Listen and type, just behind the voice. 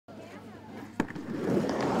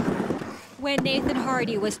When Nathan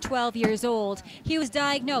Hardy was 12 years old, he was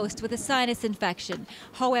diagnosed with a sinus infection.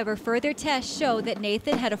 However, further tests showed that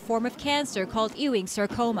Nathan had a form of cancer called Ewing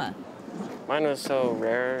sarcoma. Mine was so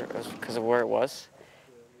rare because of where it was.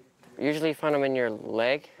 Usually you find them in your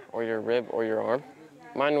leg or your rib or your arm.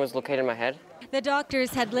 Mine was located in my head. The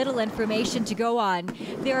doctors had little information to go on.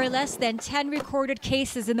 There are less than 10 recorded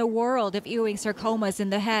cases in the world of Ewing sarcomas in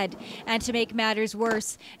the head. And to make matters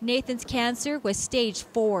worse, Nathan's cancer was stage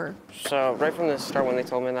 4. So right from the start when they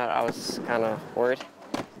told me that, I was kind of worried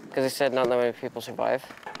because they said not that many people survive.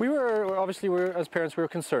 As parents, we were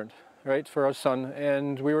concerned, right, for our son.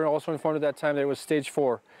 And we were also informed at that time that it was stage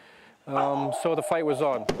 4. So the fight was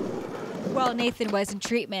on. While Nathan was in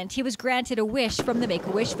treatment, he was granted a wish from the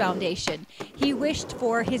Make-A-Wish Foundation. He wished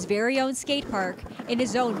for his very own skate park in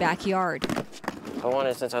his own backyard. I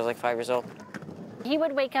wanted it since I was like 5 years old. He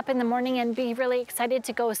would wake up in the morning and be really excited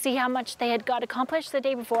to go see how much they had got accomplished the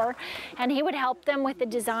day before, and he would help them with the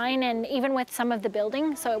design and even with some of the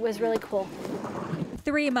building, so it was really cool.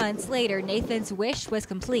 3 months later, Nathan's wish was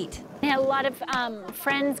complete. He had a lot of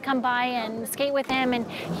friends come by and skate with him, and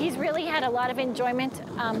he's really had a lot of enjoyment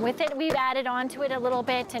with it. We've added on to it a little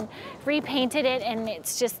bit and repainted it, and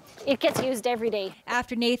it gets used every day.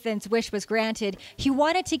 After Nathan's wish was granted, he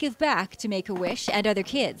wanted to give back to Make-A-Wish and other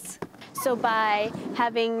kids. So by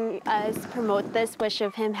having us promote this wish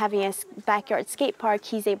of him having a backyard skate park,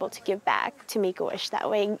 he's able to give back to Make-A-Wish that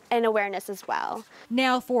way, and awareness as well.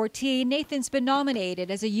 Now 14, Nathan's been nominated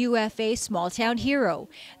as a UFA Small Town Hero.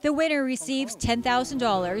 The winner receives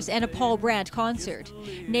 $10,000 and a Paul Brandt concert.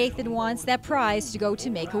 Nathan wants that prize to go to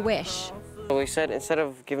Make-A-Wish. We said instead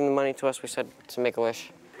of giving the money to us, we said to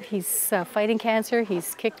Make-A-Wish. He's fighting cancer,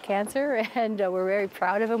 he's kicked cancer, and we're very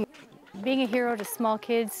proud of him. Being a hero to small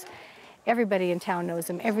kids, everybody in town knows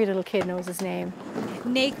him. Every little kid knows his name.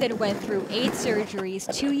 Nathan went through 8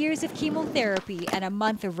 surgeries, 2 years of chemotherapy, and a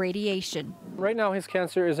month of radiation. Right now his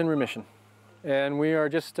cancer is in remission. And we are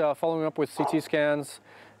just following up with CT scans,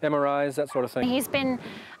 MRIs, that sort of thing. He's been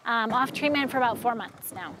off treatment for about 4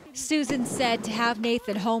 months now. Susan said to have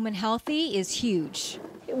Nathan home and healthy is huge.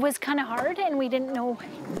 It was kind of hard, and we didn't know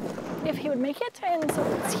if he would make it, and so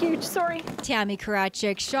it's huge. Sorry. Tammy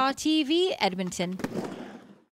Karatchuk, Shaw TV, Edmonton.